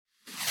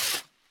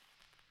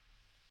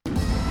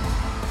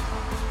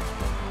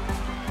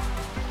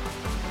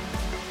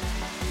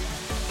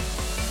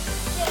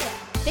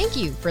Thank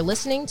you for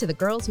listening to the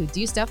Girls Who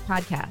Do Stuff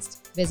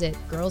podcast. Visit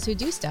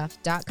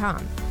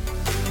girlswhodostuff.com.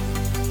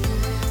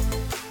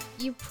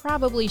 You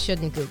probably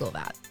shouldn't Google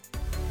that.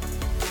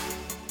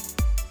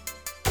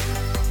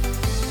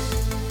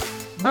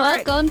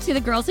 Welcome to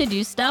the Girls Who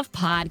Do Stuff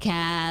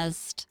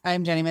podcast.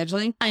 I'm Jenny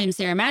Midgley. I'm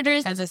Sarah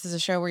Madras. And this is a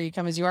show where you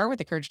come as you are with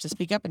the courage to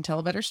speak up and tell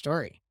a better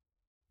story.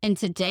 And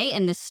today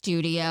in the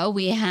studio,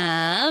 we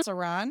have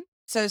Saran.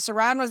 So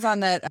Saran was on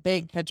that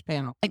big pitch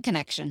panel. A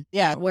Connection.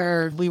 Yeah,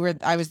 where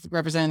I was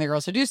representing the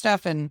Girls Who Do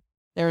Stuff, and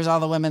there was all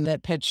the women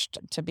that pitched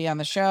to be on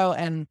the show.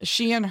 And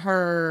she and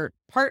her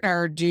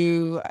partner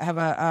do have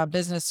a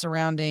business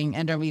surrounding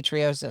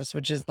endometriosis,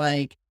 which is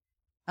like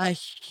a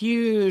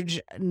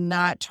huge,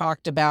 not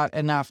talked about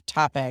enough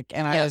topic.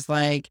 And I was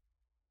like,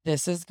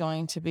 this is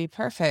going to be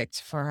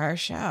perfect for our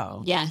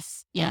show.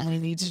 Yes. And we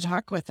need to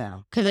talk with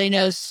them. Because I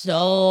know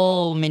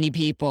so many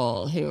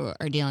people who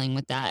are dealing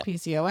with that.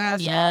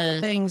 PCOS, all the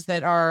things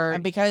that are,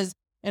 because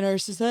in our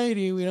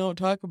society, we don't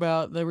talk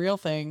about the real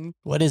thing.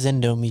 What is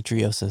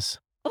endometriosis?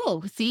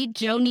 Oh, see,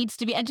 Joe needs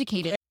to be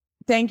educated.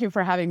 Thank you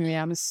for having me.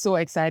 I'm so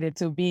excited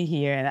to be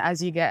here. And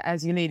as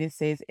you ladies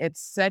say, it's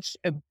such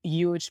a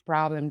huge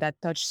problem that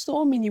touches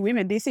so many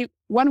women. They say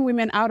 1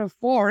 woman out of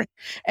 4,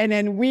 and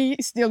then we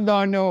still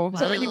don't know. Wow.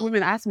 So many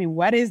women ask me,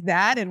 what is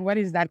that? And what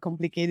is that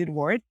complicated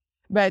word?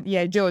 But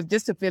yeah, Joe,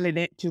 just to fill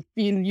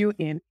you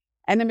in,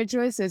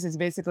 endometriosis is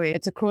basically,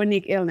 it's a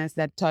chronic illness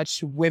that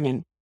touches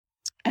women.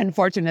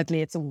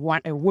 Unfortunately, it's a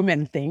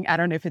woman thing. I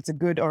don't know if it's a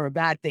good or a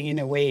bad thing in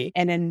a way.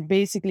 And then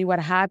basically what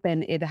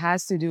happened, it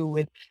has to do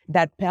with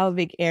that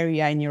pelvic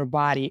area in your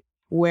body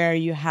where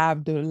you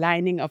have the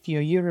lining of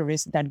your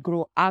uterus that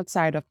grow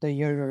outside of the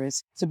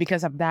uterus. So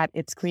because of that,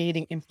 it's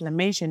creating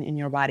inflammation in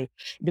your body.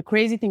 The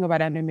crazy thing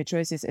about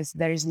endometriosis is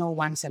there is no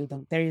one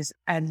symptom. There is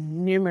a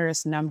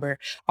numerous number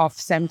of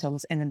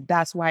symptoms. And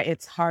that's why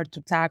it's hard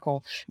to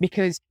tackle,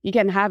 because you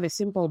can have a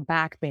simple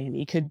back pain.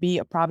 It could be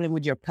a problem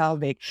with your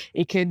pelvic.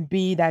 It could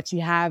be that you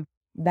have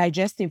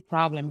digestive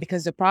problem,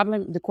 because the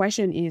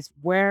question is,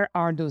 where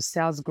are those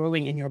cells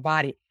growing in your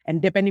body?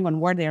 And depending on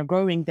where they are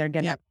growing, they're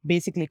going to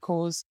basically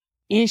cause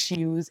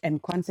issues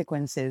and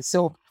consequences.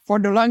 So for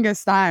the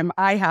longest time,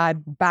 I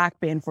had back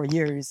pain for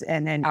years,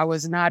 and then I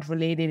was not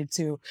related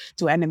to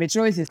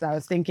endometriosis. I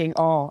was thinking,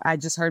 I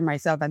just hurt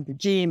myself at the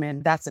gym,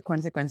 and that's the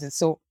consequences.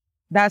 So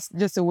that's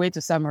just a way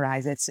to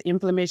summarize it. It's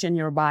inflammation in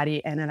your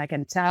body. And then I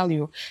can tell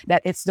you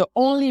that it's the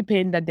only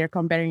pain that they're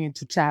comparing it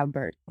to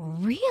childbirth.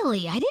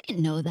 Really? I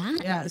didn't know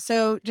that. Yeah.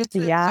 So just so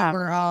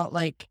we're all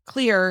like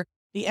clear,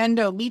 the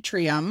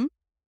endometrium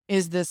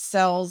is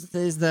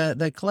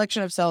the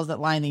collection of cells that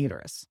line the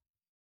uterus.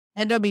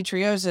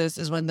 Endometriosis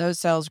is when those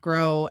cells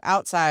grow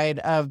outside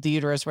of the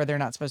uterus where they're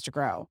not supposed to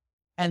grow,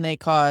 and they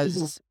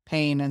cause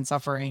pain and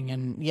suffering.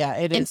 And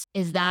it is.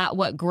 Is that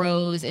what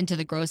grows into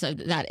the growth of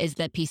that? Is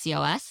the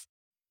PCOS?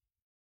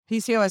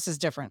 PCOS is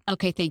different.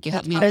 Okay, thank you.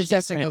 Help me.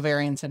 Polycystic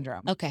ovarian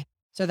syndrome. Okay.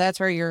 So that's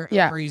where your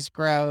ovaries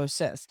grow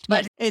cysts.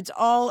 But it's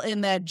all in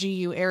that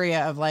GU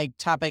area of like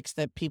topics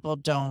that people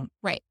don't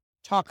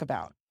talk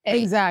about.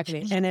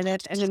 Exactly. And then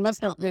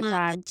most of the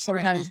time,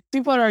 sometimes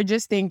people are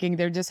just thinking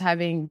they're just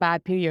having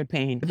bad period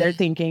pain. They're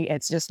thinking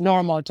it's just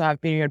normal to have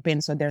period pain,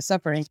 so they're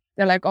suffering.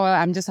 They're like,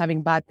 I'm just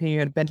having bad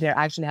period, but they're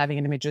actually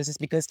having endometriosis,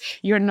 because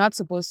you're not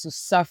supposed to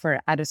suffer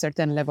at a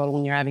certain level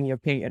when you're having your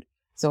period.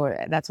 So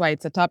that's why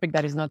it's a topic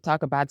that is not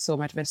talked about so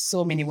much, but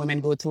so many women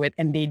go through it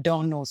and they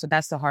don't know. So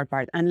that's the hard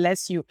part.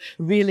 Unless you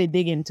really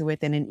dig into it,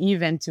 and then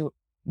even to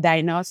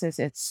diagnosis,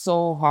 it's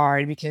so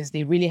hard, because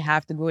they really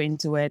have to go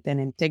into it and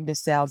then take the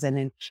cells and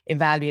then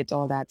evaluate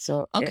all that.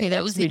 So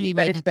that was really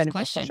my next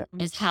question,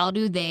 is how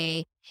do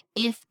they,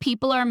 if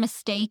people are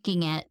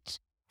mistaking it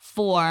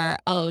for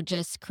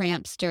just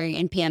cramps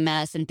during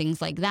PMS and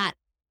things like that,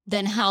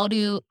 then how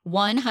do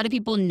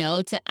people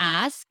know to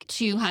ask?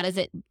 2, how does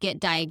it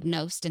get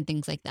diagnosed and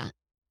things like that?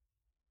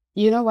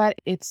 You know what,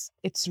 it's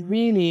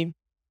really,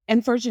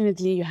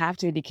 unfortunately, you have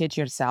to educate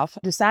yourself.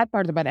 The sad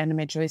part about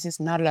endometriosis,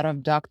 not a lot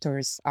of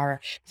doctors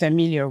are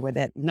familiar with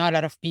it. Not a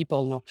lot of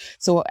people know.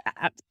 So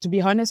to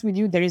be honest with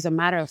you, there is a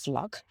matter of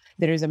luck.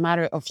 There is a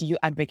matter of you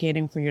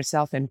advocating for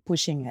yourself and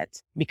pushing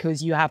it,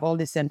 because you have all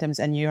the symptoms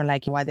and you're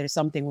like, why, there's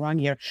something wrong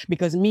here.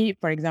 Because me,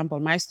 for example,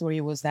 my story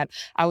was that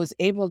I was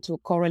able to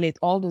correlate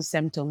all those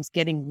symptoms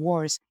getting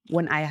worse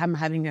when I am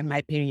having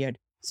my period.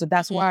 So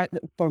that's why,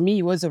 for me,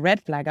 it was a red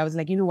flag. I was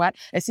like, you know what?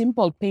 A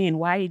simple pain,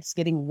 why it's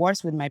getting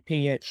worse with my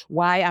period?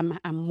 Why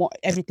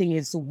everything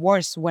is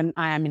worse when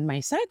I am in my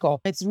cycle?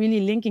 It's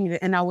really linking it.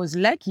 And I was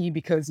lucky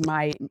because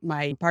my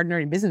partner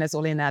in business,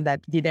 Olena,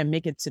 that didn't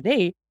make it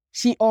today,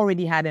 she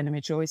already had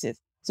endometriosis.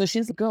 So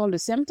she's like, girl, the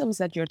symptoms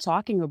that you're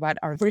talking about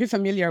are very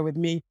familiar with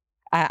me.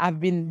 I've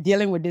been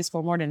dealing with this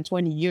for more than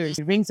 20 years.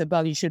 It rings a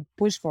bell. You should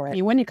push for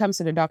it. When it comes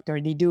to the doctor,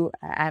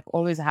 I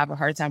always have a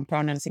hard time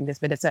pronouncing this,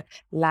 but it's a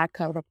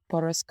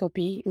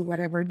laparoscopy,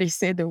 whatever they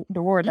say, the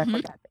word, I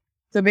forgot.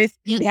 So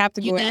basically, they have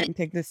to go in and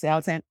take the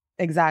cells and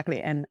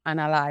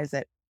analyze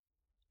it.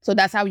 So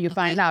that's how you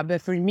find out.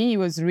 But for me, it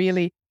was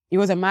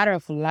a matter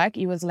of luck.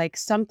 It was like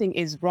something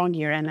is wrong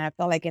here. And I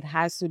felt like it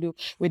has to do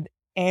with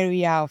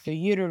area of your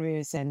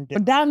uterus and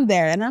down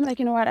there. And I'm like,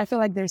 you know what? I feel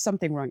like there's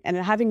something wrong. And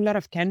having a lot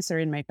of cancer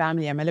in my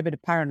family, I'm a little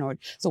bit paranoid.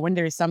 So when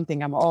there is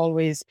something, I'm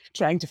always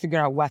trying to figure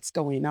out what's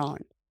going on.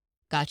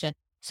 Gotcha.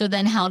 So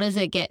then how does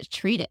it get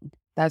treated?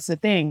 That's the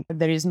thing.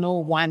 There is no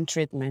one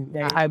treatment.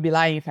 I'd be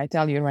lying if I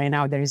tell you right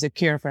now there is a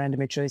cure for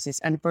endometriosis.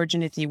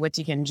 Unfortunately, what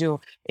you can do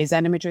is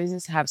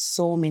endometriosis have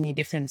so many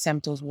different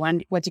symptoms.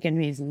 One, what you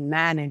can do is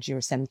manage your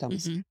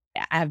symptoms.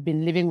 I've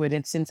been living with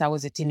it since I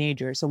was a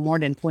teenager. So more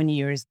than 20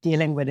 years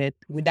dealing with it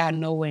without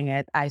knowing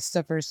it. I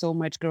suffered so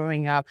much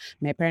growing up.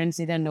 My parents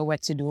didn't know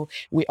what to do.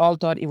 We all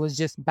thought it was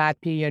just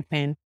bad period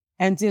pain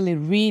until it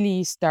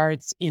really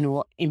starts,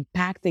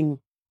 impacting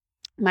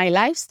my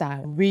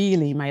lifestyle,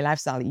 really my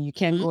lifestyle. You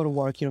can't go to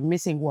work, you're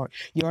missing work,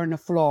 you're on the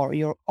floor,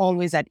 you're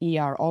always at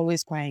ER,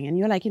 always crying. And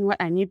you're like, you know what,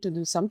 I need to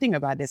do something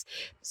about this.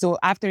 So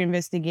after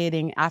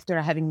investigating,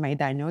 after having my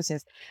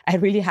diagnosis, I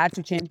really had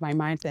to change my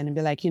mindset and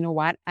be like, you know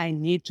what, I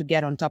need to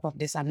get on top of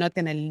this. I'm not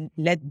going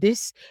to let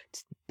this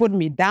put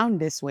me down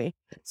this way.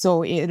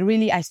 So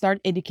I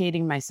started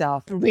educating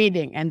myself,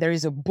 reading, and there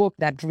is a book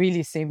that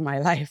really saved my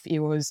life. It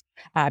was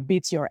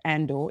Beats Your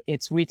Endo.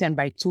 It's written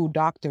by 2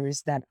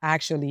 doctors that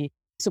actually,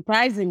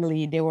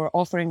 surprisingly, they were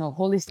offering a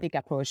holistic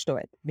approach to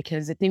it,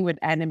 because the thing with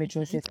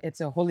endometriosis,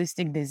 it's a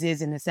holistic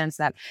disease in the sense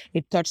that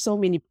it touches so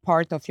many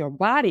parts of your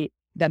body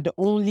that the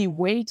only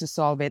way to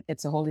solve it,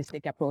 it's a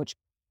holistic approach.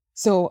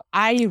 So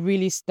I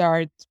really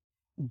start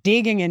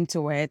digging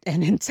into it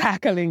and then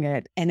tackling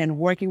it and then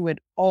working with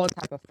all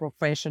type of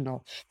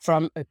professional,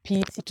 from a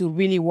PT to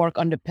really work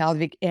on the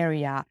pelvic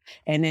area,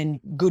 and then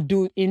go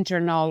do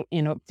internal,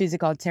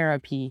 physical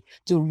therapy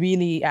to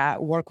really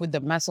work with the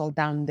muscle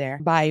down there,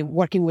 by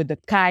working with the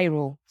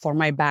chiro for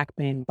my back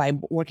pain, by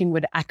working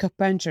with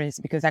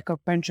acupuncturists, because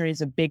acupuncture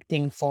is a big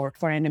thing for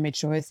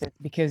endometriosis,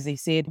 because they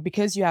said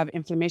because you have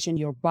inflammation,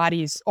 your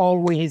body is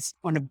always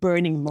on a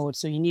burning mode.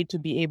 So you need to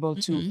be able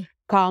to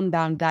calm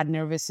down that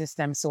nervous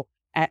system. So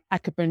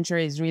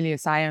acupuncture is really a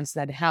science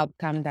that helps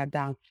calm that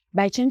down.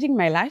 By changing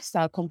my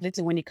lifestyle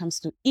completely when it comes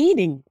to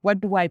eating,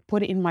 what do I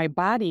put in my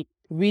body?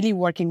 Really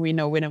working, with a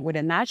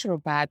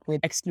naturopath,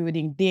 with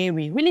excluding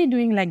dairy, really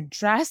doing like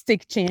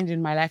drastic change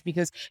in my life,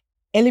 because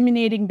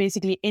eliminating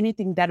basically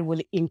anything that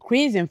will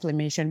increase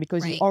inflammation,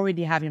 because you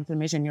already have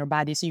inflammation in your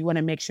body. So you want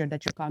to make sure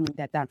that you're calming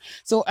that down.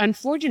 So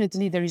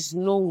unfortunately, there is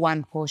no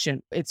one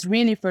potion. It's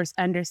really first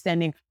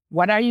understanding,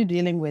 what are you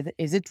dealing with?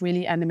 Is it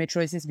really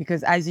endometriosis?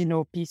 Because as you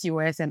know,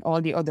 PCOS and all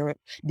the other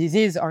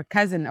diseases are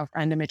cousin of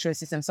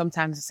endometriosis, and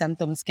sometimes the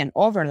symptoms can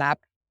overlap.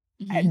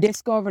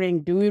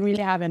 Discovering, do you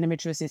really have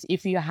endometriosis?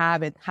 If you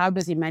have it, how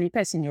does it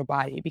manifest in your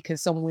body?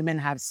 Because some women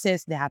have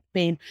cysts, they have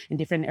pain in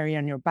different areas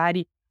in your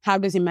body. How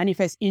does it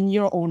manifest in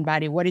your own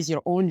body? What is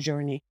your own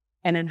journey?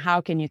 And then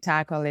how can you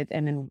tackle it?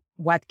 And then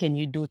what can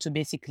you do to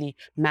basically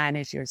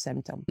manage your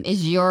symptom?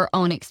 Is your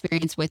own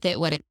experience with it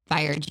what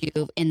inspired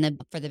you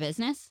for the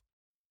business?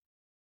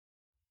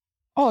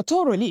 Oh,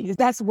 totally.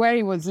 That's where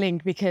it was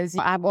linked, because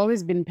I've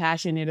always been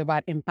passionate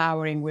about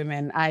empowering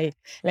women.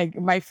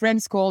 My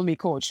friends call me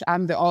coach.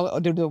 I'm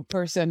the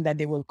person that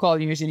they will call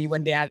usually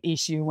when they have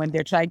issue, when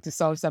they're trying to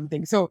solve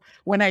something. So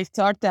when I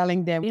start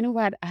telling them, you know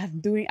what,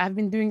 I've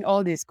been doing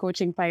all this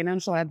coaching,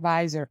 financial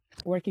advisor,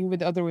 working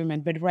with other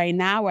women. But right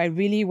now I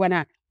really want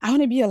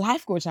to be a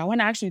life coach. I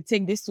want to actually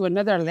take this to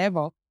another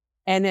level.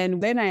 And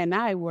then Lena and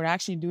I were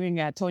actually doing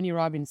a Tony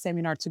Robbins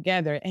seminar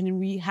together. And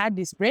we had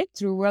this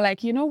breakthrough. We're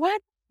like, you know what?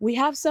 We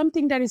have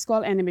something that is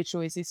called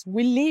endometriosis.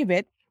 We live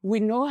it. We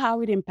know how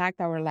it impacts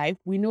our life.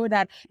 We know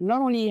that not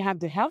only you have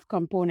the health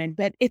component,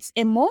 but it's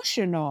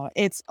emotional.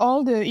 It's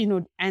all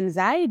the,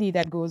 anxiety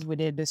that goes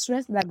with it, the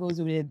stress that goes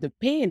with it, the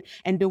pain,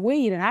 and the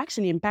way it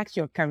actually impacts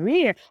your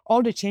career,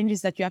 all the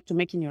changes that you have to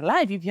make in your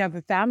life. If you have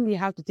a family,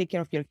 how to take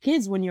care of your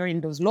kids when you're in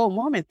those low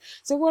moments.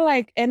 So we're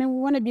like, and then we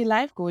want to be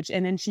life coach.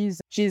 And then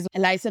she's a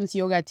licensed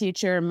yoga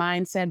teacher,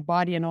 mindset,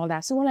 body, and all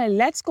that. So we're like,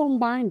 let's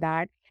combine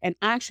that and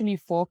actually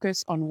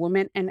focus on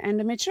women and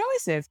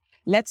endometriosis.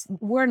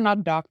 We're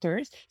not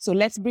doctors, so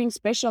let's bring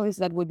specialists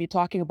that will be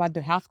talking about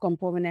the health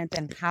component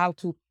and how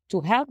to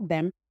help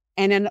them.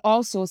 And then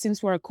also,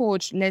 since we're a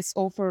coach, let's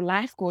offer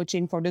life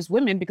coaching for those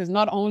women, because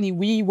not only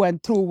we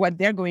went through what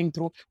they're going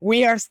through,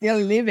 we are still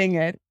living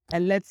it.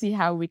 And let's see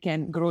how we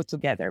can grow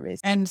together,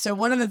 basically. And so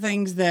one of the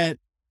things that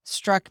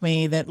struck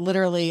me, that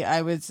literally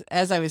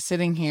as I was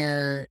sitting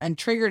here, and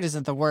triggered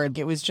isn't the word,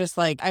 it was just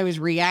like I was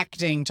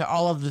reacting to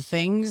all of the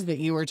things that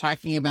you were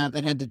talking about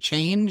that had to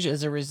change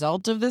as a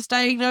result of this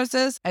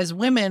diagnosis. As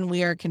women,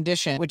 we are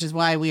conditioned, which is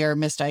why we are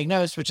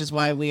misdiagnosed, which is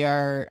why we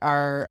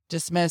are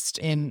dismissed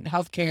in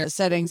healthcare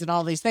settings and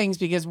all these things,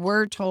 because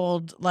we're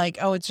told like,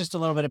 oh, it's just a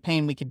little bit of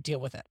pain, we can deal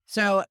with it.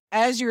 So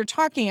as you're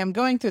talking, I'm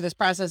going through this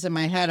process in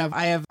my head of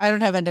I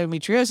don't have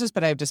endometriosis,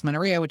 but I have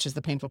dysmenorrhea, which is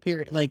the painful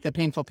period, like the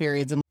painful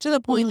periods, and to the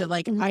point that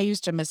like I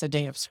used to miss a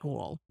day of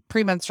school,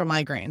 premenstrual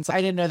migraines. I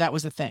didn't know that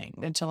was a thing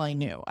until I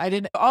knew. I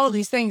didn't, all of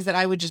these things that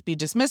I would just be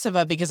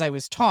dismissive of because I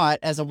was taught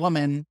as a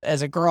woman,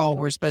 as a girl,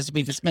 we're supposed to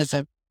be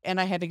dismissive. And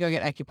I had to go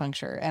get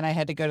acupuncture, and I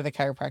had to go to the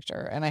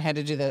chiropractor, and I had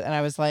to do that. And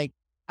I was like,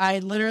 I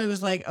literally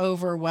was like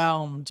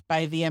overwhelmed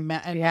by the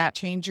amount. And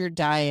change your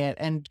diet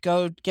and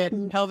go get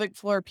pelvic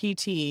floor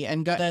PT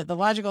and go. The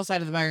logical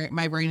side of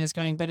my brain is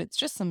going, but it's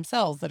just some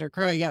cells that are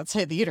growing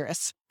outside the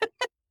uterus.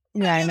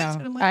 Yeah, I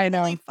know. Like, I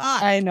know.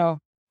 I know.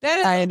 That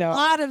is a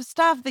lot of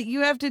stuff that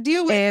you have to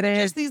deal with. It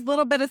just these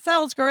little bit of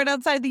cells growing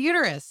outside the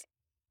uterus.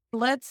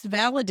 Let's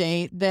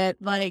validate that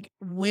like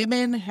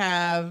women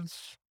have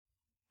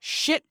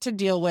shit to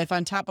deal with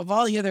on top of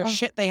all the other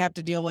shit they have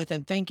to deal with.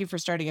 And thank you for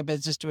starting a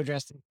business to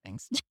address these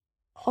things.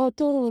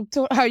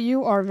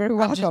 You are very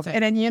welcome.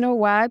 And then you know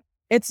what?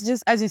 It's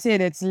just, as you said,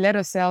 it's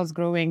little cells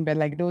growing, but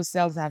like those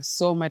cells have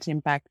so much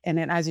impact. And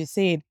then as you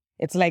said,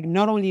 it's like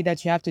not only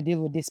that you have to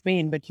deal with this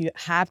pain, but you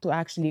have to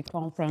actually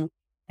come from.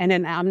 And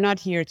then I'm not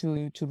here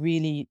to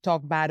really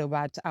talk bad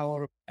about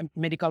our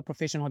medical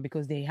professional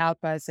because they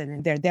help us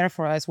and they're there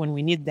for us when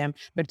we need them.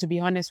 But to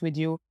be honest with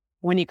you,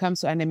 when it comes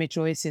to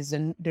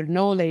endometriosis, the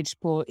knowledge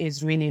pool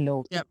is really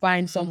low. Yep.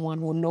 Find someone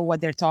who know what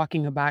they're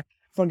talking about.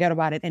 Forget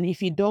about it. And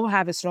if you don't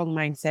have a strong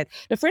mindset,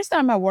 the first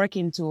time I walked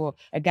into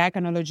a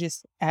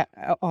gynecologist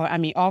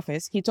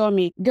office, he told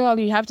me, girl,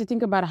 you have to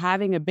think about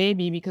having a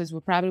baby because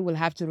we probably will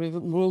have to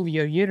remove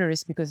your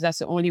uterus because that's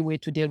the only way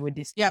to deal with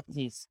this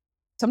disease.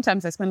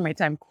 Sometimes I spend my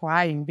time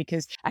crying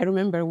because I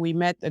remember we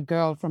met a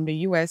girl from the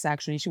US,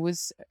 actually. She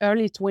was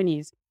early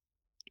 20s.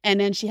 And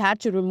then she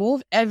had to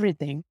remove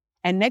everything.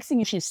 And next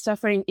thing, she's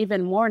suffering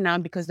even more now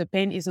because the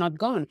pain is not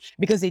gone.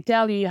 Because they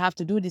tell you have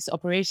to do this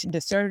operation,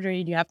 the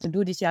surgery, you have to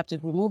do this, you have to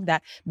remove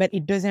that, but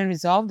it doesn't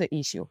resolve the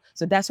issue.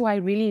 So that's why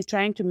really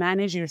trying to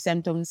manage your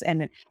symptoms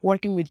and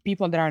working with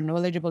people that are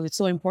knowledgeable is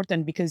so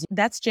important because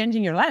that's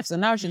changing your life. So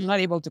now she's not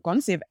able to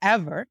conceive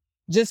ever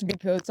just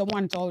because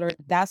someone told her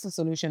that's the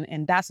solution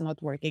and that's not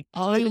working.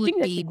 Can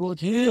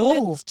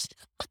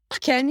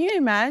you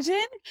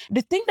imagine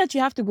the thing that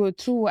you have to go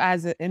through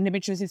as an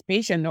endometriosis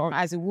patient or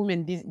as a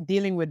woman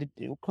dealing with a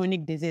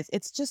chronic disease?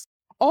 It's just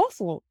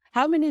awful.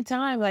 How many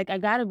times, like, I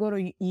got to go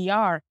to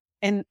ER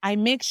and I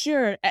make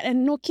sure,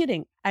 and no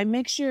kidding, I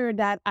make sure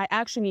that I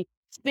actually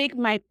speak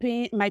my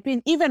pain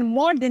even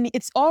more than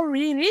it's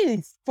already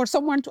is for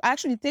someone to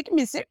actually take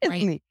me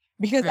seriously. Right.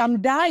 Because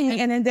I'm dying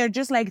and then they're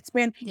just like,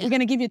 we're going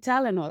to give you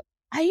Tylenol.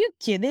 Are you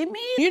kidding me?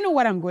 You know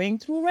what I'm going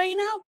through right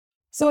now?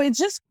 So it's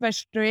just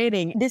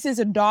frustrating. This is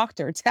a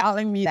doctor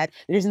telling me that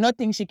there's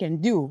nothing she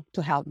can do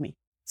to help me.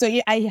 So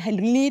I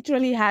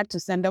literally had to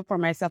stand up for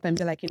myself and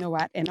be like, you know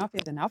what? Enough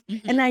is enough.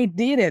 Mm-hmm. And I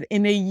did it.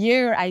 In a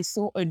year, I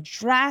saw a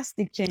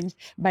drastic change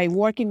by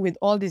working with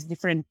all these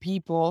different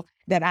people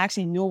that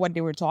actually know what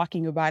they were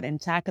talking about and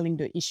tackling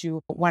the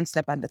issue one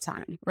step at a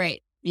time.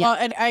 Right. Yeah. Well,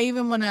 and I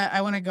even want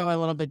to go a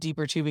little bit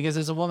deeper too, because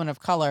as a woman of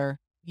color,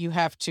 you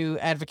have to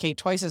advocate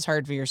twice as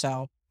hard for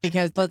yourself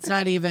because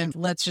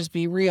let's just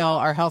be real.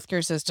 Our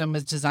healthcare system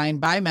is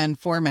designed by men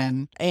for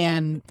men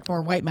and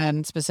for white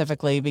men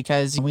specifically,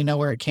 because we know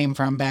where it came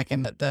from back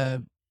in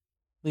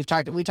we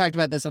talked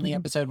about this on the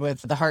episode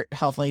with the heart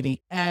health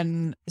lady.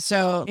 And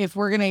so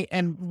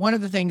and one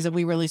of the things that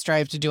we really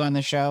strive to do on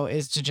the show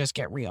is to just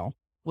get real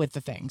with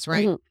the things,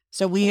 right? Mm-hmm.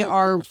 So we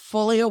are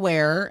fully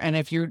aware. And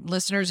if you're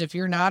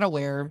not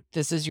aware,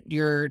 this is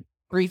your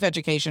brief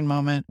education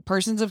moment.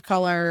 Persons of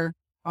color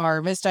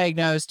are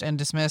misdiagnosed and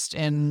dismissed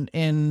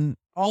in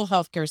all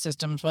healthcare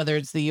systems, whether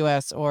it's the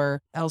US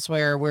or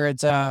elsewhere where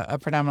it's a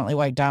predominantly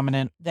white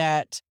dominant,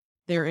 that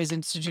there is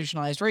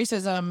institutionalized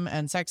racism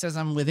and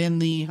sexism within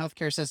the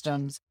healthcare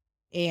systems.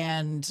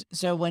 And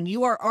so when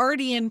you are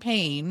already in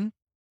pain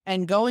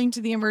and going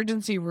to the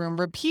emergency room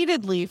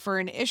repeatedly for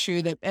an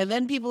issue and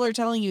then people are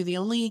telling you the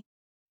only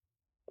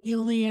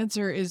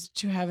answer is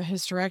to have a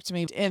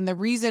hysterectomy. And the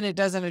reason it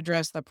doesn't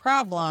address the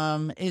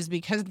problem is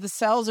because the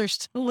cells are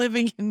still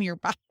living in your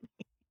body.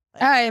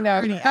 I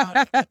know.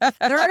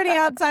 They're already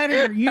outside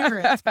of your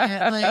uterus.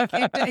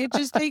 It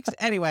just takes,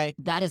 anyway.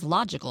 That is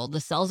logical.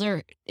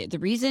 The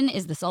reason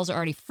is the cells are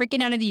already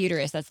freaking out of the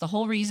uterus. That's the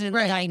whole reason the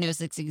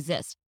diagnosis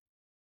exists.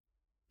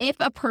 If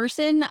a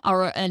person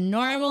or a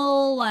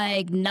normal,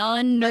 like,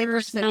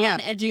 non-nurse,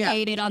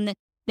 non-educated on the,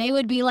 they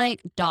would be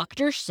like,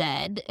 doctor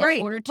said,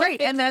 in order to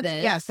fix and that's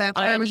this, that's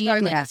what I was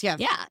going to ask. Yeah.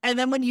 And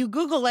then when you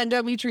Google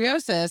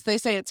endometriosis, they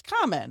say it's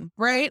common,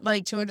 right?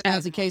 Like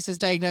 200,000 cases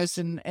diagnosed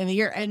in a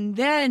year. And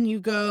then you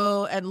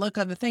go and look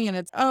on the thing and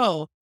it's,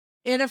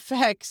 it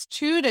affects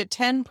 2 to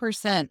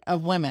 10%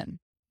 of women.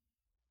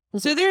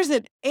 So there's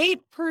an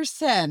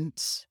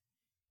 8%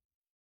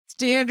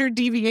 standard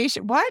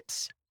deviation.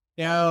 What?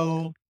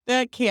 No,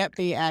 that can't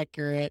be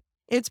accurate.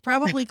 It's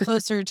probably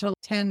closer to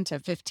 10 to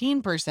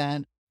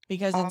 15%.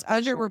 Because it's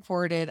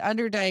underreported,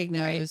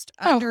 underdiagnosed,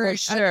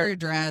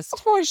 underaddressed.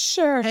 For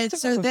sure. And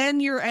so then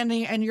you're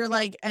ending and you're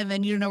like, and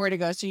then you don't know where to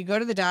go. So you go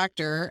to the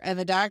doctor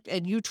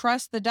and you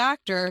trust the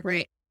doctor.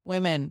 Right.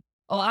 Women.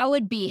 Oh, I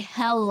would be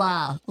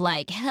hella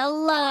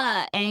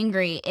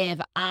angry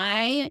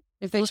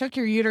if they took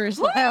your uterus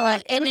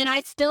and then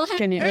I still have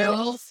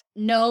girls.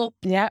 No.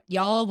 Yeah.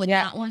 Y'all would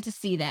not want to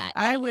see that.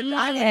 I would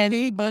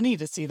pay money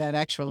to see that,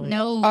 actually.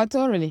 No. Oh,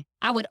 totally.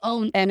 I would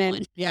own and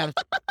then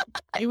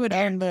I would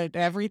own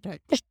everything.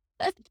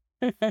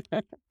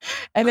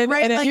 And then,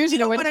 right, and then like,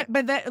 usually,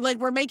 but that, like,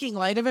 we're making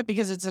light of it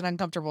because it's an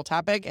uncomfortable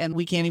topic, and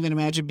we can't even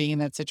imagine being in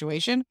that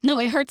situation. No,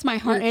 it hurts my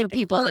heart for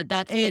people that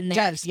that's in their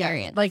does,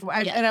 experience. Like,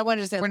 and I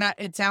wanted to say, we're not.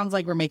 It sounds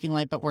like we're making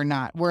light, but we're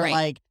not. We're Right.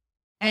 like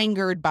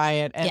angered by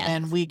it, and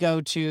then we go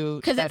to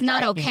because it's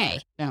not okay.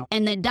 No,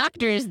 and the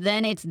doctors,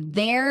 then it's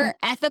their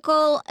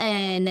ethical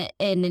and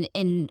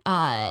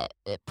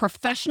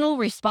professional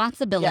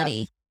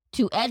responsibility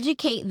to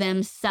educate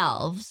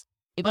themselves.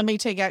 let me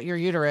take out your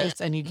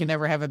uterus and you can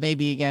never have a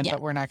baby again,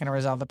 but we're not going to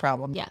resolve the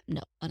problem. Yeah,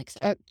 no,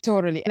 unacceptable.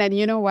 Totally. And then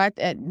you know what?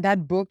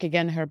 That book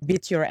again, her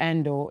Beat Your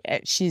Endo.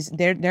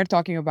 They're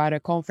talking about a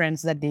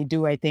conference that they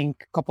do, I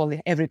think,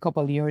 every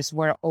couple of years,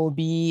 where OB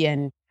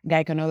and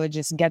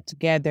gynecologists get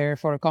together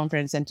for a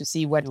conference and to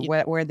see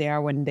where they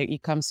are when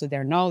it comes to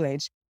their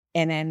knowledge.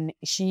 And then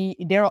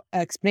they're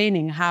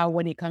explaining how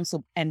when it comes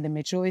to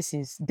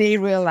endometriosis, they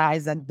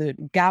realize that the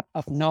gap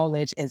of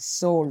knowledge is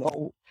so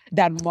low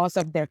that most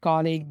of their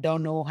colleagues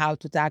don't know how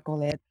to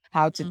tackle it,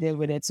 how to deal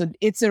with it. So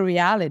it's a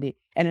reality.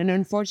 And then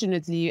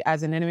unfortunately,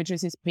 as an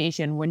endometriosis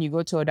patient, when you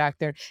go to a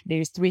doctor,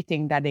 there's 3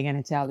 things that they're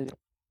going to tell you: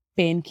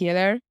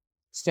 painkiller,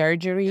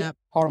 surgery,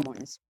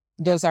 hormones.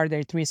 Those are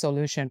their 3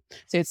 solutions.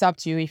 So it's up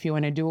to you if you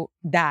want to do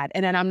that.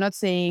 And then I'm not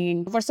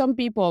saying, for some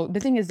people, the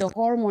thing is the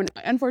hormone,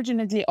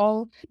 unfortunately,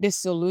 all the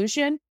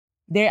solution,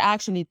 they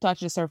actually touch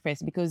the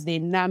surface because they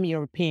numb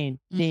your pain.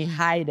 They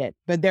hide it,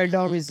 but they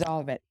don't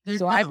resolve it.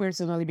 I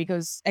personally,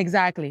 because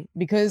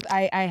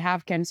I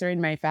have cancer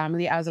in my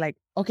family, I was like,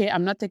 okay,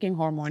 I'm not taking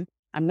hormone.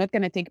 I'm not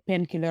going to take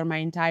painkiller my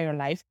entire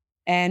life.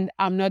 And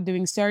I'm not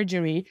doing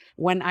surgery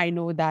when I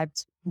know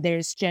that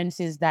there's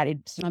chances that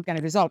it's not going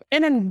to resolve.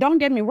 And then don't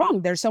get me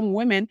wrong, there's some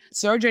women,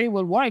 surgery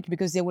will work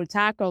because they will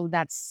tackle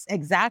that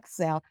exact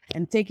cell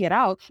and take it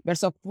out. But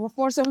so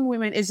for some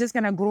women, it's just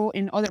going to grow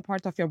in other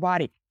parts of your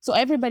body. So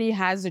everybody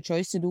has the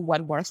choice to do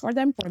what works for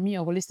them. For me, a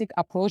holistic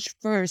approach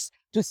first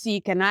to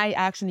see, can I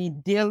actually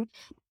deal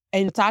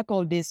and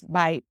tackle this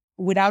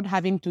without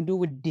having to do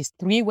with these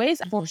 3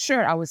 ways? For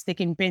sure, I was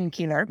taking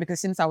painkiller because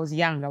since I was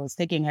young, I was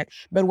taking it.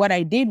 But what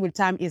I did with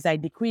time is I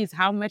decreased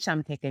how much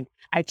I'm taking.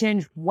 I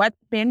changed what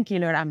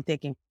painkiller I'm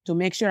taking to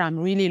make sure I'm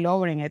really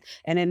lowering it.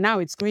 And then now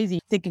it's crazy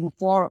taking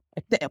 4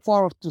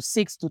 to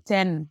 6 to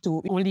 10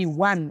 to only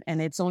 1.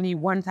 And it's only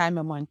 1 time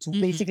a month to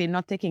basically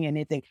not taking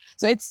anything.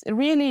 So it's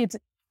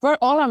for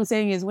all I'm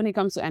saying is when it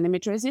comes to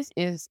endometriosis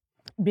is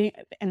being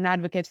an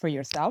advocate for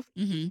yourself,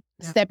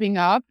 stepping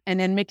up and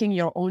then making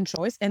your own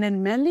choice, and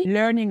then mainly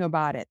learning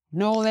about it.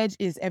 Knowledge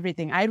is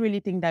everything. I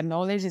really think that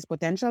knowledge is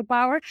potential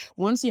power.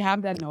 Once you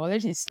have that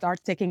knowledge, you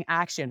start taking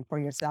action for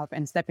yourself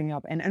and stepping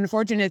up. And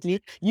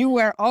unfortunately, you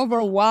were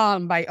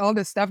overwhelmed by all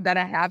the stuff that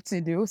I have to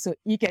do. So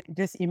you can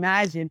just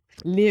imagine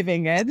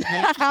living it,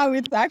 how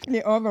it's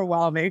actually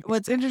overwhelming.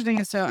 What's interesting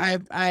is, so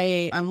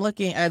I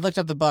looked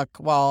up the book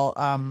while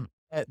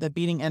The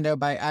Beating Endo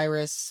by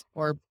Iris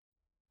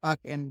Buck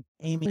and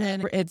Amy.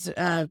 And it's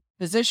a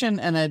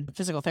physician and a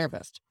physical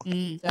therapist. So,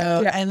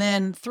 and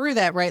then through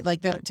that, right,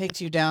 like that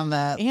takes you down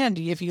and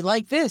if you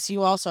like this,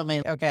 you also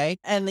may, okay.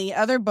 And the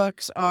other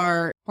books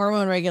are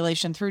Hormone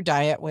Regulation Through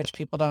Diet, which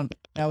people don't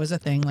know is a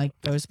thing, like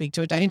go speak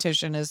to a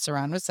dietitian, as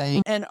Saran was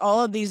saying. And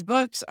all of these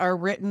books are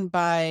written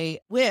and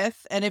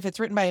if it's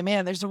written by a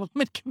man, there's a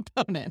woman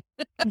component.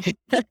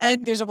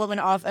 And there's a woman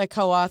a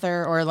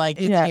co-author or like,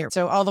 here.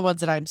 So all the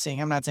ones that I'm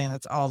seeing, I'm not saying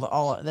that's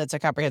all that's a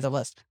comprehensive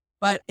list.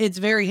 But it's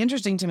very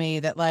interesting to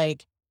me that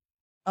like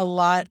a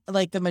lot,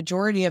 like the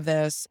majority of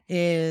this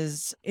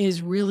is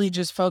really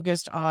just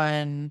focused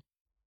on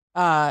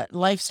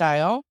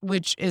lifestyle,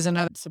 which is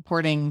another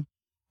supporting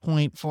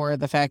point for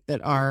the fact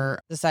that our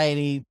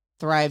society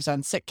thrives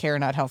on sick care,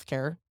 not health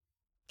care.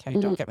 Okay,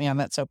 don't get me on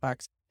that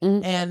soapbox.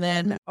 And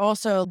then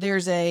also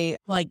there's a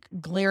like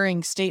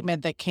glaring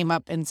statement that came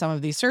up in some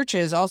of these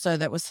searches also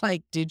that was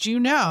like, did you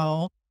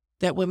know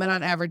that women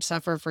on average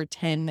suffer for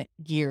 10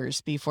 years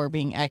before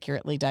being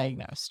accurately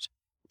diagnosed?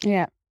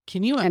 Yeah.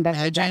 Can you and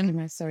imagine? That's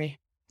my story.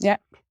 Yeah.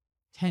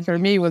 For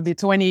me, it would be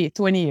 20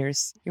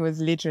 years. It was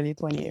literally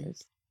 20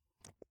 years.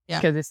 Yeah.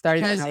 Because it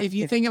started. Because if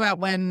you think about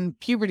when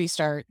puberty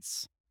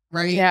starts,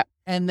 right? Yeah.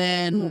 And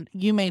then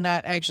you may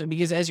not actually,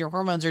 because as your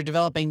hormones are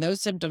developing,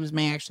 those symptoms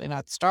may actually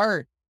not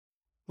start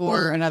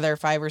for another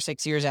 5 or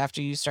 6 years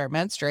after you start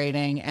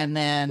menstruating. And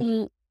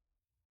then,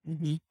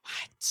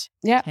 what?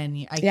 Yeah. 10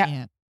 years? I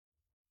can't.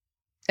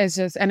 It's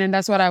just, and then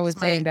that's what I was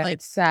saying, that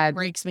it's sad.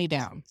 Breaks me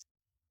down.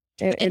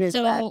 It is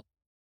sad.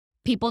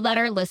 People that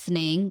are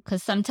listening,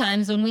 because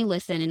sometimes when we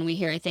listen and we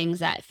hear things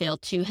that feel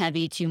too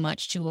heavy, too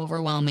much, too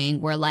overwhelming,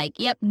 we're like,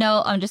 yep,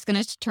 no, I'm just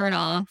going to turn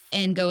off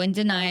and go in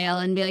denial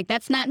and be like,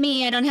 that's not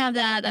me. I don't have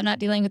that. I'm not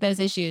dealing with those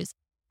issues.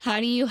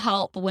 How do you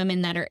help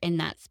women that are in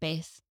that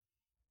space?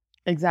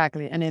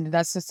 Exactly. And then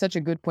that's just such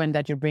a good point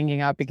that you're bringing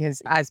up,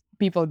 because as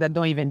people that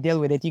don't even deal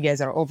with it, you guys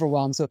are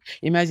overwhelmed. So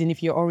imagine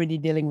if you're already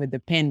dealing with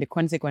the pain, the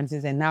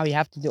consequences, and now you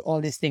have to do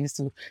all these things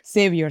to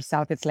save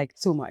yourself. It's like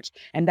too much.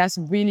 And that's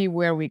really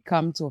where we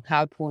come to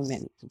help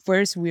women.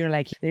 First, we're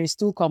like, there's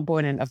 2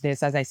 components of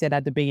this. As I said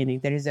at the beginning,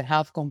 there is a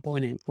health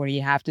component where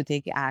you have to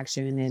take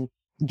action and then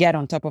get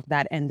on top of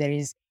that. And there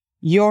is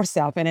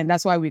yourself. And then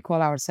that's why we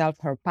call ourselves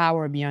her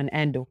power beyond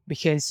endo,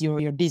 because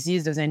your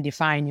disease doesn't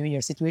define you,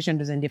 your situation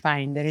doesn't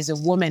define. There is a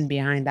woman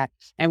behind that.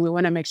 And we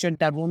want to make sure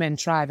that women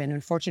thrive. And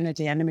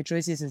unfortunately,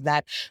 endometriosis is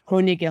that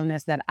chronic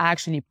illness that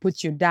actually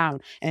puts you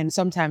down and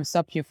sometimes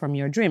stop you from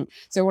your dream.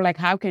 So we're like,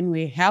 how can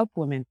we help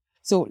women?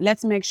 So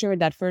let's make sure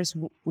that first,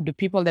 the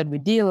people that we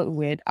deal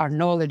with are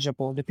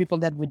knowledgeable. The people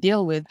that we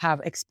deal with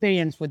have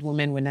experience with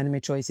women with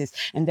endometriosis.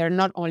 And they're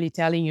not only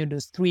telling you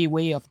those 3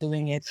 ways of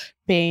doing it,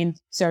 pain,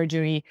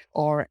 surgery,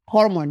 or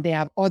hormone. They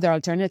have other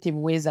alternative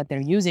ways that they're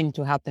using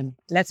to help them.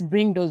 Let's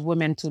bring those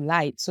women to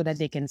light so that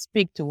they can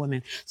speak to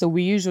women. So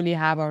we usually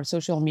have our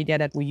social media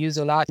that we use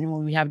a lot.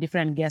 We have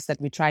different guests that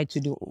we try to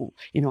do,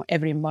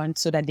 every month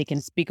so that they can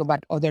speak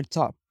about other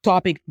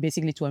topics,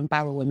 basically to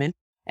empower women.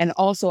 And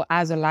also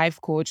as a life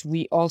coach,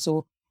 we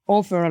also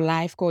offer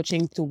life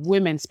coaching to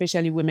women,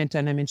 especially women to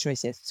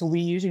endometriosis. So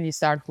we usually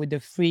start with the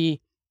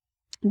free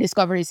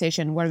discovery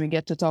session where we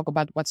get to talk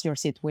about what's your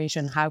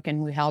situation, how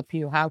can we help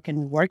you, how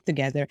can we work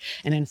together.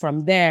 And then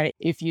from there,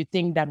 if you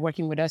think that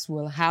working with us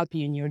will help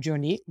you in your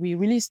journey, we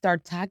really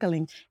start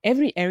tackling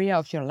every area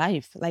of your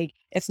life. Like,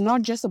 it's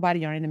not just about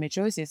your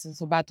endometriosis,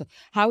 it's about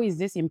how is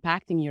this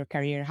impacting your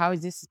career, how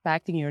is this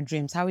impacting your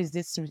dreams, how is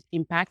this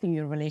impacting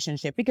your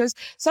relationship, because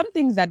some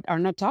things that are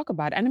not talked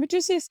about,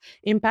 endometriosis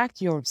impact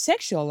your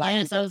sexual life.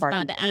 Yes, I was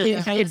about to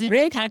ask, how is it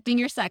impacting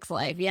your sex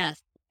life?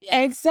 Yes.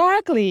 Yeah.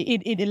 Exactly.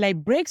 It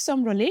like breaks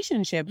some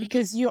relationship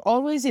because you're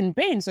always in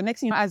pain. So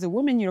next thing, as a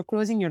woman, you're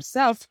closing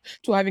yourself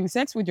to having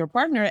sex with your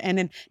partner, and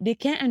then they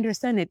can't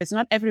understand it. It's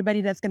not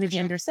everybody that's going to be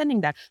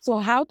understanding that. So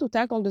how to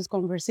tackle this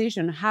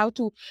conversation, how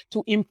to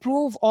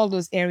improve all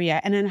those areas,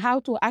 and then how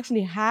to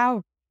actually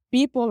have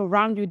people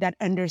around you that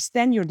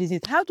understand your disease,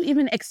 how to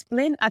even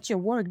explain at your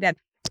work that,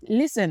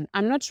 listen,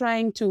 I'm not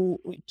trying to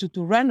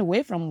run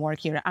away from work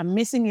here. I'm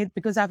missing it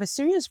because I have a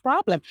serious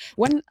problem.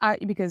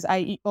 Because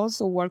I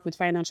also work with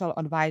financial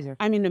advisors.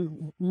 I'm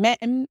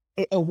in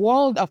a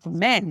world of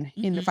men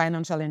in the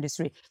financial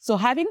industry. So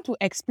having to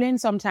explain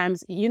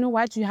sometimes, you know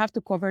what, you have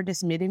to cover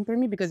this meeting for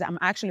me because I'm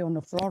actually on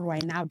the floor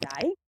right now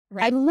dying.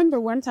 Right. I remember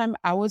one time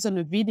I was on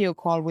a video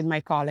call with my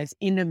colleagues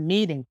in a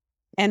meeting,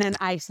 and then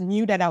I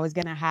knew that I was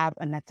going to have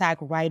an attack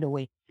right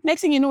away.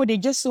 Next thing you know, they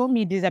just saw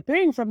me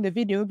disappearing from the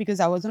video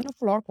because I was on the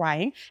floor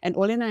crying, and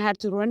all in I had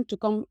to run to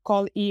come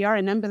call ER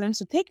and ambulance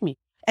to take me.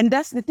 And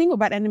that's the thing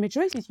about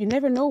endometriosis. You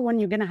never know when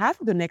you're going to have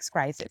the next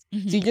crisis. So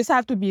you just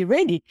have to be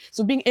ready.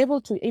 So being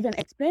able to even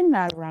explain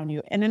that around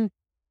you. And then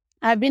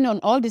I've been on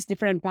all these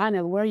different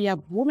panels where you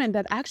have women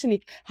that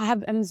actually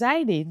have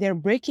anxiety. They're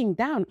breaking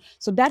down.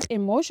 So that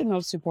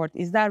emotional support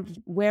is that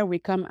where we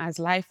come as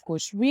life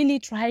coach, really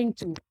trying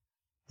to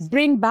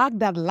bring back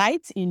that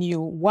light in you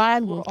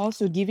while we're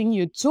also giving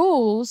you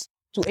tools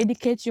to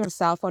educate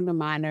yourself on the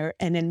manner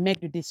and then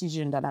make the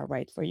decisions that are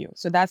right for you.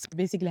 So that's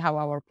basically how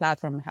our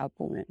platform helps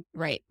women.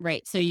 Right.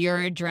 So you're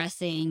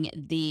addressing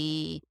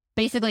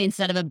basically,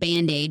 instead of a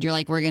Band-Aid, you're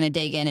like, we're going to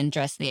dig in and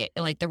address the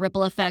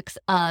ripple effects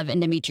of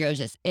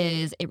endometriosis.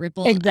 Is it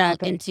ripples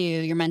out into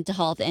your mental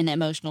health and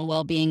emotional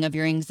well-being of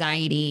your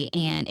anxiety,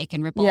 and it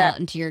can ripple out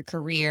into your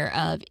career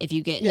of, if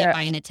you get hit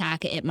by an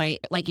attack, it might,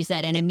 like you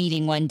said, in a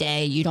meeting one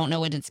day, you don't know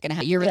what it's going to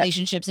have. Your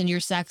relationships and your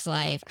sex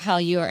life, how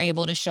you are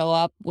able to show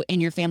up in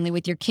your family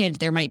with your kids.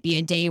 There might be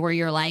a day where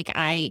you're like,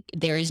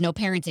 there is no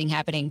parenting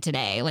happening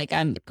today. Like,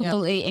 I'm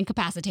completely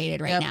incapacitated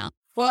right now.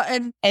 Well,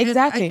 and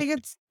exactly. I think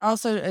it's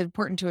also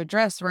important to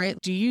address, right?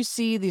 Do you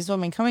see these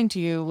women coming to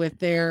you with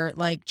their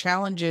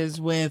challenges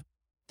with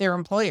their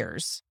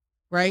employers,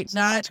 right?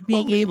 Not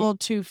being able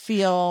to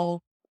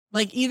feel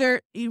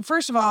either,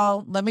 first of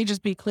all, let me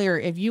just be clear.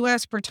 If you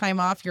ask for time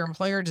off, your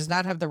employer does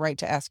not have the right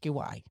to ask you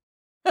why.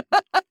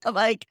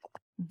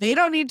 They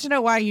don't need to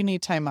know why you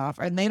need time off,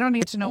 and they don't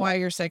need to know why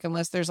you're sick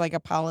unless there's a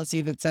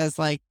policy that says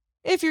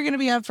if you're going to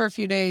be out for a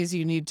few days,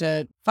 you need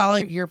to follow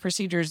your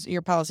procedures,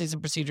 your policies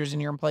and procedures in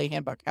your employee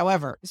handbook.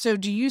 However, so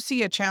do you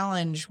see a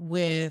challenge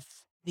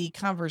with the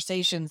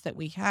conversations that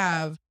we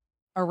have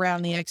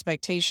around the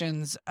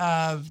expectations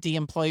of the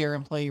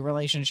employer-employee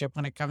relationship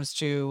when it comes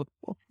to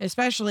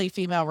especially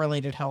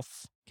female-related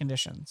health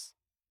conditions?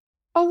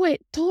 Oh,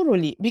 wait,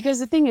 totally. Because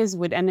the thing is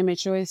with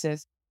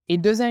endometriosis,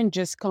 it doesn't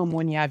just come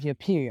when you have your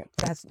period.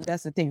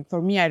 That's the thing.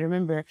 For me, I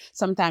remember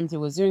sometimes it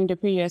was during the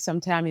period,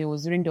 sometimes it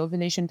was during the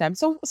ovulation time.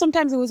 So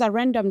sometimes it was a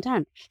random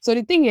time. So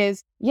the thing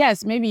is,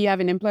 yes, maybe you have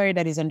an employer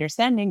that is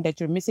understanding that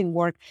you're missing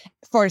work.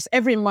 First,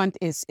 every month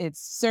it's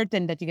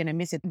certain that you're going to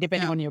miss it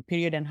depending on your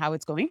period and how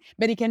it's going.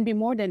 But it can be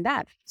more than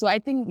that. So I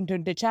think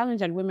the challenge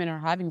that women are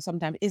having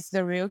sometimes is the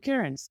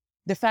reoccurrence.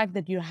 The fact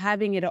that you're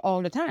having it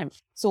all the time.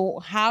 So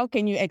how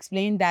can you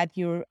explain that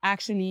you're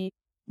actually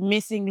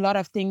missing a lot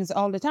of things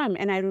all the time?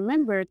 And I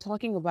remember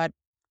talking about,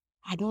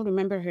 I don't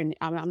remember her,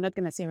 I'm not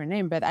going to say her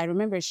name, but I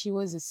remember she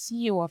was a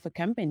CEO of a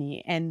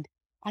company, and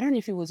I don't know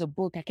if it was a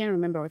book, I can't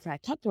remember if I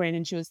talked to her,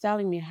 and she was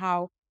telling me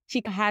how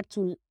she had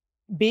to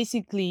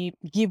basically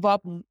give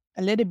up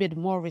a little bit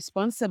more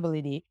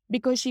responsibility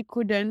because she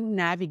couldn't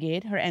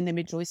navigate her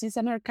endometriosis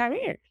and her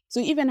career. So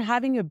even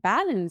having a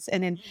balance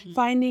and then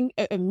finding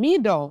a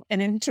middle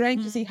and then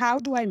trying to see how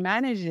do I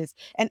manage this.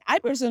 And I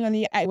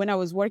personally, when I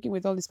was working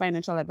with all these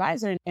financial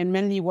advisors and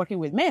mainly working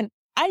with men,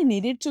 I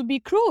needed to be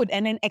crude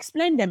and then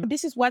explain them,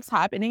 this is what's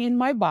happening in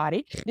my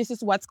body. This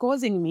is what's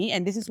causing me.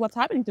 And this is what's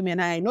happening to me.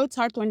 And I know it's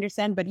hard to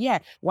understand, but yeah,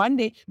 one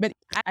day, but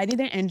I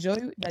didn't enjoy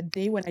that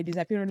day when I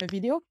disappeared on the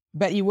video,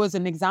 but it was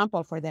an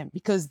example for them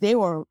because they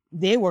were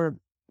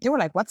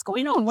like, what's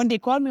going on? When they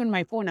called me on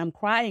my phone, I'm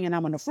crying and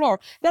I'm on the floor.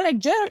 They're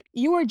like,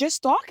 you were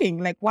just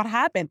talking. Like, what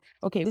happened?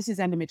 Okay, this is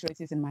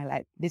endometriosis in my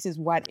life. This is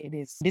what it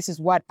is. This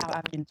is what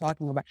I've been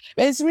talking about.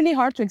 But it's really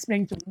hard to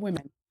explain to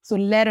women. So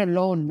let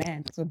alone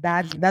men. So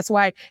that's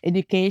why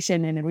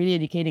education and really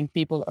educating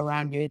people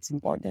around you, it's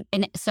important.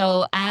 And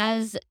so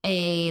as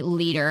a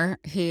leader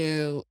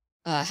who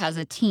has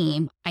a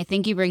team, I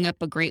think you bring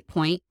up a great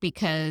point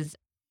because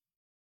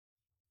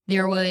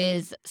there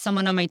was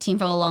someone on my team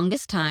for the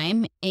longest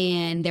time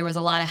and there was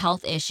a lot of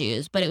health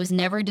issues, but it was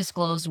never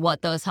disclosed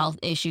what those health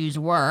issues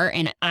were.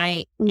 And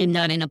I am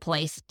not in a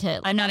place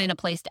to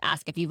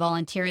ask if you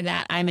volunteer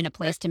that. I'm in a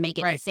place to make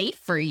it safe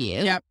for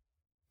you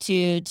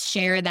to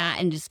share that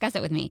and discuss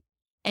it with me.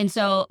 And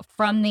so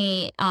from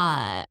the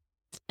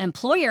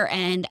employer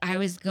end, I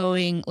was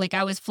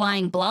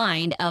flying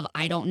blind of,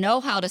 I don't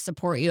know how to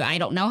support you. I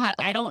don't know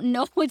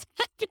what's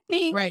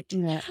happening. Right.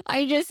 Yeah.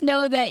 I just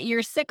know that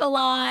you're sick a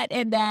lot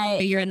and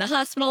that you're in the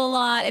hospital a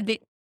lot. And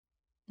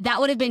that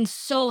would have been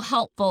so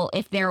helpful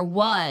if there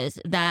was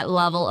that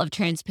level of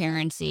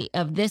transparency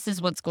of this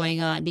is what's going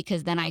on,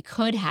 because then I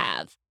could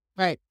have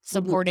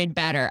supported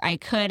better. I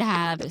could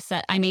have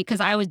said, because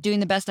I was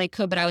doing the best I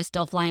could, but I was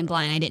still flying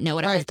blind. I didn't know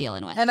what I was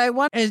dealing with. And I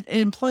want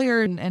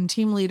employer and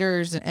team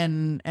leaders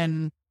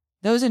and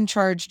those in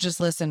charge, just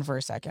listen for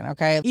a second,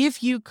 okay?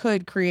 If you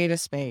could create a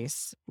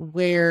space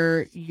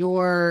where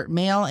your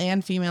male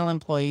and female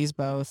employees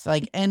both,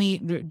 like any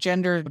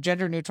gender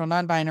neutral,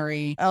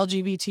 non-binary,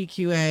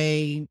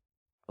 LGBTQA,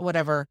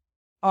 whatever,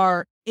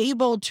 are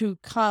able to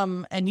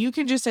come and you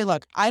can just say,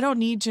 look, I don't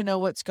need to know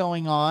what's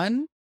going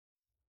on.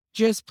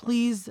 Just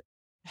please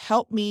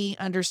help me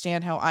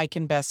understand how I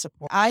can best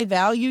support. I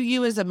value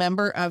you as a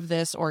member of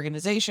this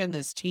organization,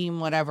 this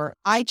team, whatever.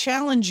 I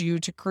challenge you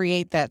to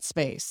create that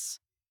space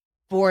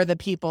for the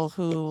people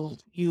who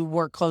you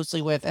work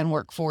closely with and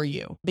work for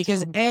you.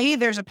 Because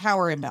there's a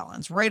power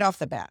imbalance right off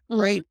the bat,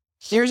 right?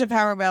 There's a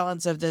power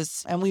balance of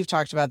this. And we've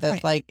talked about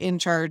this, like in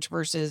charge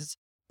versus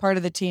part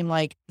of the team.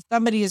 Like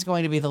somebody is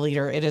going to be the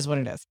leader. It is what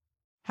it is.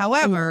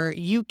 However,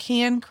 you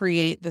can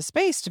create the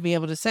space to be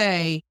able to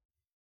say,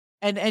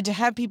 and to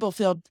have people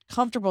feel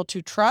comfortable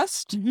to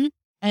trust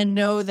and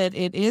know that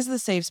it is the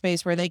safe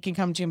space where they can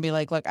come to you and be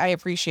like, look, I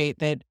appreciate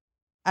that.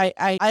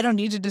 I don't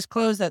need to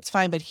disclose. That's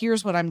fine. But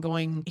here's what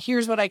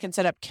I can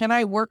set up. Can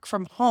I work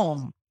from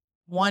home?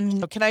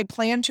 Can I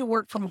plan to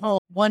work from home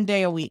 1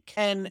 day a week?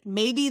 And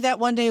maybe that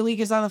 1 day a week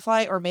is on the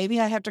fly, or maybe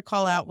I have to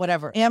call out,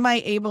 whatever. Am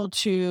I able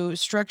to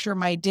structure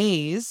my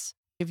days?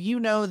 If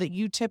you know that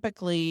you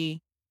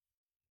typically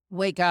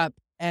wake up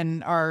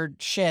and are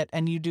shit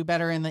and you do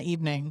better in the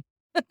evening,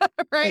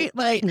 right?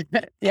 Like,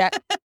 yeah.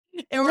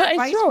 And we're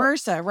vice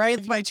versa, right?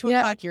 If by 2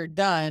 o'clock you're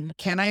done,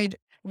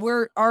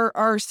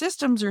 our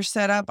systems are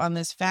set up on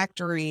this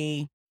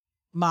factory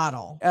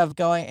model of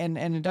going and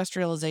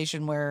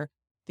industrialization where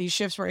these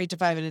shifts were 8 to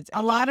 5, and it's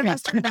a lot of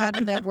us are not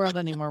in that world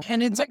anymore.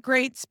 And it's a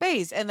great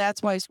space. And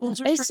that's why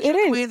schools are structured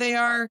the way they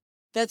are.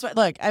 That's why,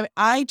 look,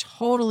 I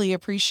totally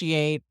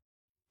appreciate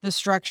the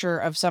structure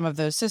of some of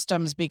those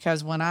systems,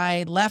 because when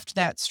I left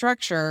that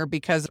structure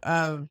because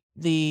of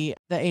the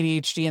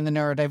ADHD and the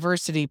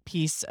neurodiversity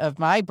piece of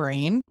my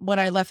brain, when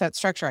I left that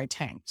structure, I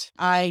tanked.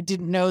 I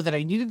didn't know that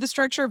I needed the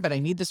structure, but I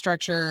need the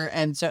structure.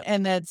 And so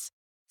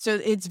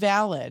it's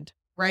valid,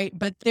 right?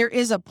 But there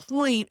is a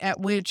point at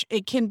which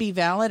it can be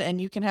valid and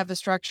you can have the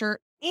structure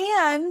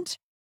and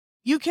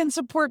you can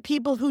support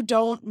people who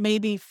don't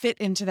maybe fit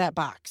into that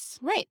box.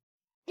 Right.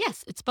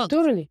 Yes, it's both.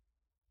 Totally.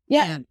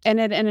 Yeah. And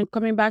then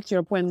coming back to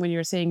your point when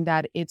you're saying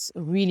that it's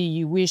really,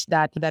 you wish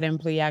that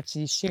employee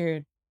actually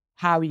shared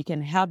how you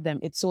can help them.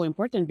 It's so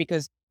important,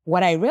 because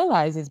what I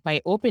realized is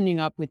by opening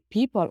up with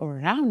people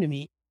around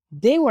me,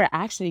 they were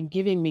actually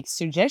giving me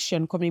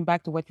suggestion, coming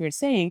back to what you're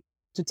saying,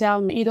 to tell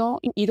me,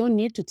 you don't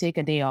need to take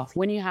a day off.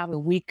 When you have a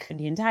week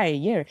the entire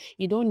year,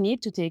 you don't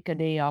need to take a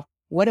day off.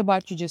 What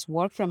about you just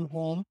work from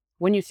home?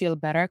 When you feel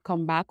better,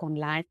 come back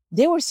online.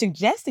 They were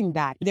suggesting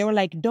that. They were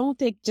like, don't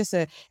take just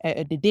a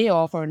day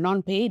off or a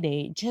non-pay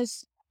day.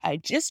 Just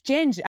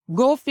change.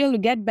 Go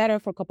get better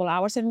for a couple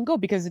hours and go.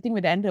 Because the thing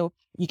with endo,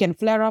 you can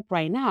flare up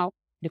right now.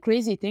 The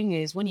crazy thing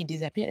is when you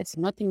disappear, it's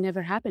nothing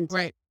never happens.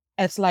 Right.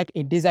 It's like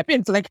it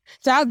disappears. It's like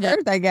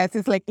childbirth, I guess.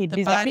 It's like it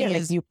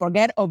disappears. You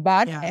forget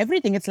about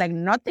everything. It's like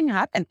nothing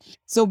happened.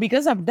 So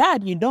because of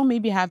that, you don't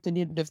maybe have to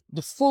need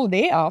the full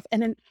day off.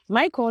 And then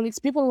my colleagues,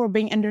 people were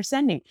being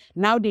understanding.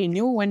 Now they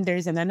knew when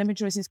there's an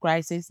endometriosis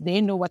crisis,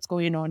 they know what's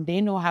going on.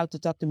 They know how to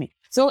talk to me.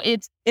 So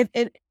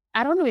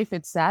I don't know if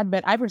it's sad,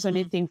 but I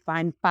personally think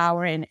find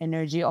power and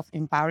energy of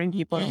empowering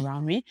people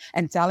around me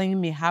and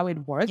telling me how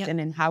it works and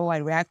then how I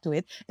react to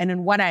it and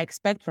then what I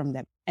expect from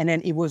them. And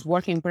then it was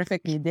working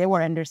perfectly. They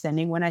were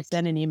understanding when I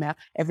send an email,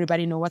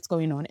 everybody know what's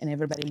going on and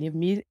everybody leave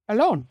me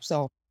alone.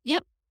 So, you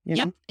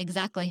know?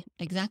 Exactly.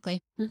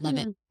 Love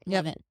it.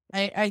 Love it.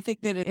 I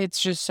think that it's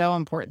just so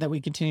important that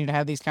we continue to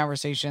have these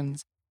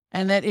conversations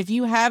and that if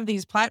you have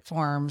these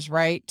platforms,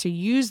 right, to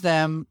use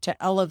them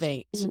to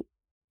elevate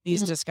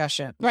these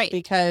discussions. Right.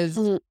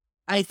 Because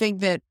I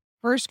think that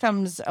first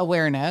comes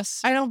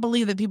awareness. I don't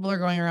believe that people are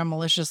going around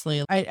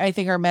maliciously. I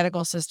think our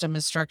medical system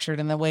is structured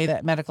and the way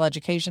that medical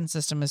education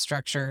system is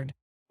structured.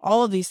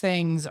 All of these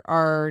things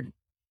are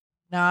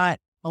not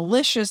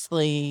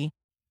maliciously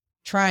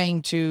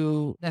trying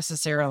to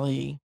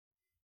necessarily,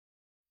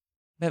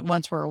 but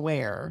once we're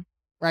aware,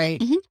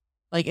 right?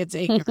 Like it's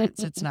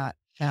ignorance, it's not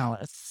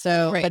malice.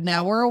 So, but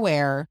now we're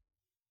aware.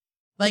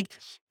 Like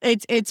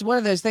it's one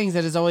of those things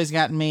that has always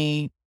gotten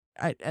me.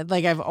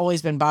 I've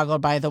always been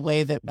boggled by the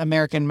way that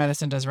American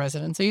medicine does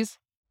residencies.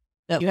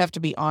 That you have to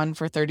be on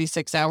for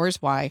 36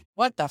 hours. Why?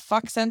 What the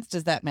fuck sense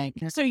does that make?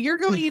 So you're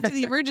going into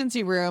the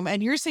emergency room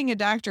and you're seeing a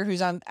doctor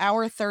who's on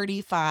hour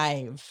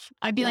 35.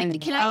 I'd be like,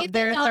 can I get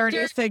their the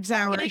doctor? 36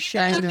 hours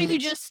shift? Who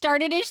just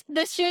started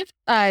this shift?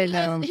 I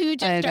know. Who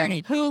just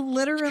started? Who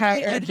literally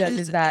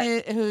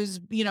whose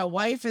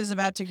wife is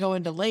about to go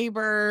into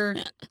labor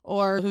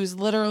or who's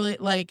literally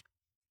like,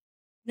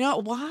 no,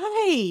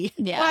 why?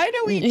 Yeah. Why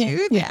do we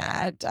do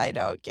that? I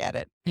don't get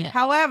it. Yeah.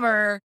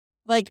 However,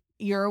 like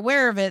you're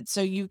aware of it,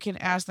 so you can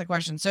ask the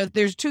question. So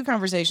there's two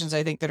conversations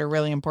I think that are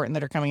really important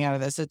that are coming out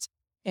of this. It's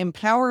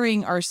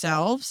empowering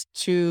ourselves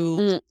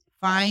to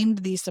find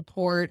the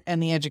support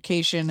and the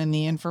education and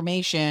the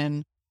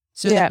information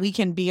so that we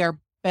can be our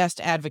best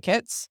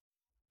advocates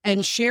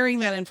and sharing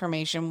that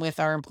information with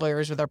our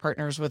employers, with our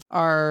partners, with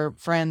our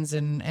friends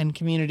and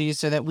communities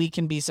so that we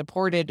can be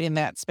supported in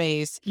that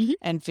space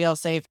and feel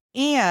safe.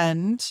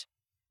 And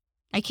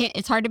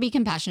it's hard to be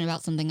compassionate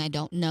about something I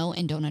don't know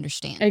and don't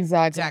understand.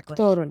 Exactly.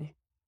 Totally.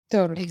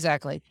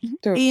 Exactly.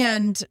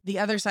 And the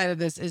other side of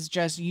this is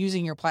just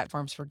using your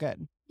platforms for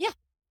good. Yeah.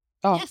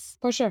 Oh, yes.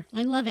 For sure.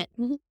 I love it.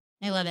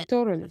 I love it.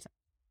 Totally.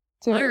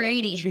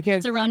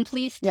 Alrighty. So Ron,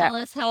 please tell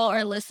us how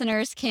our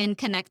listeners can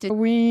connect.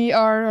 We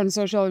are on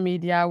social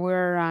media.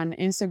 We're on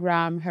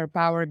Instagram, Her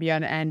Power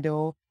Beyond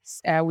Endo.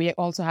 We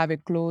also have a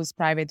closed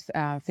private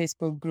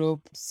Facebook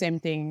group. Same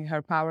thing,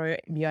 Her Power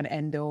Beyond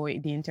Endo,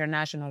 the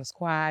international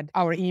squad.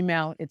 Our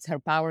email, it's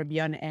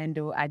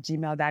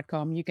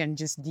herpowerbeyondendo@gmail.com. You can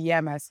just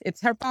DM us.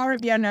 It's Her Power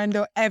Beyond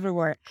Endo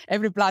everywhere.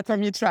 Every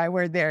platform you try,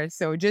 we're there.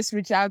 So just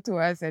reach out to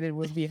us and it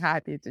will be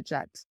happy to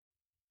chat.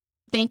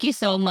 Thank you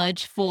so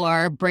much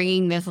for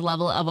bringing this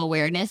level of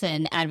awareness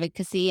and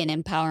advocacy and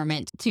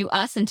empowerment to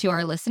us and to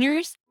our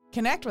listeners.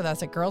 Connect with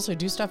us at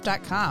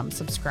girlswhodostuff.com.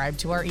 Subscribe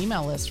to our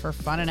email list for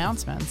fun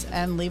announcements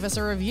and leave us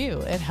a review.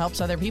 It helps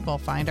other people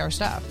find our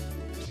stuff.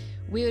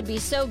 We would be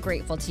so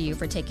grateful to you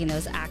for taking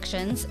those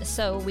actions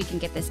so we can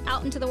get this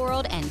out into the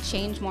world and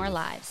change more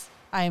lives.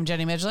 I am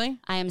Jenny Midgley.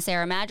 I am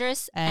Sarah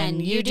Madras. And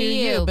you do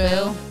you,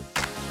 boo.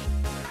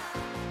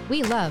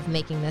 We love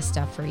making this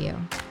stuff for you.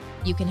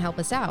 You can help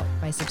us out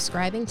by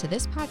subscribing to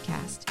this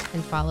podcast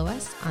and follow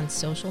us on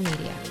social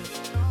media.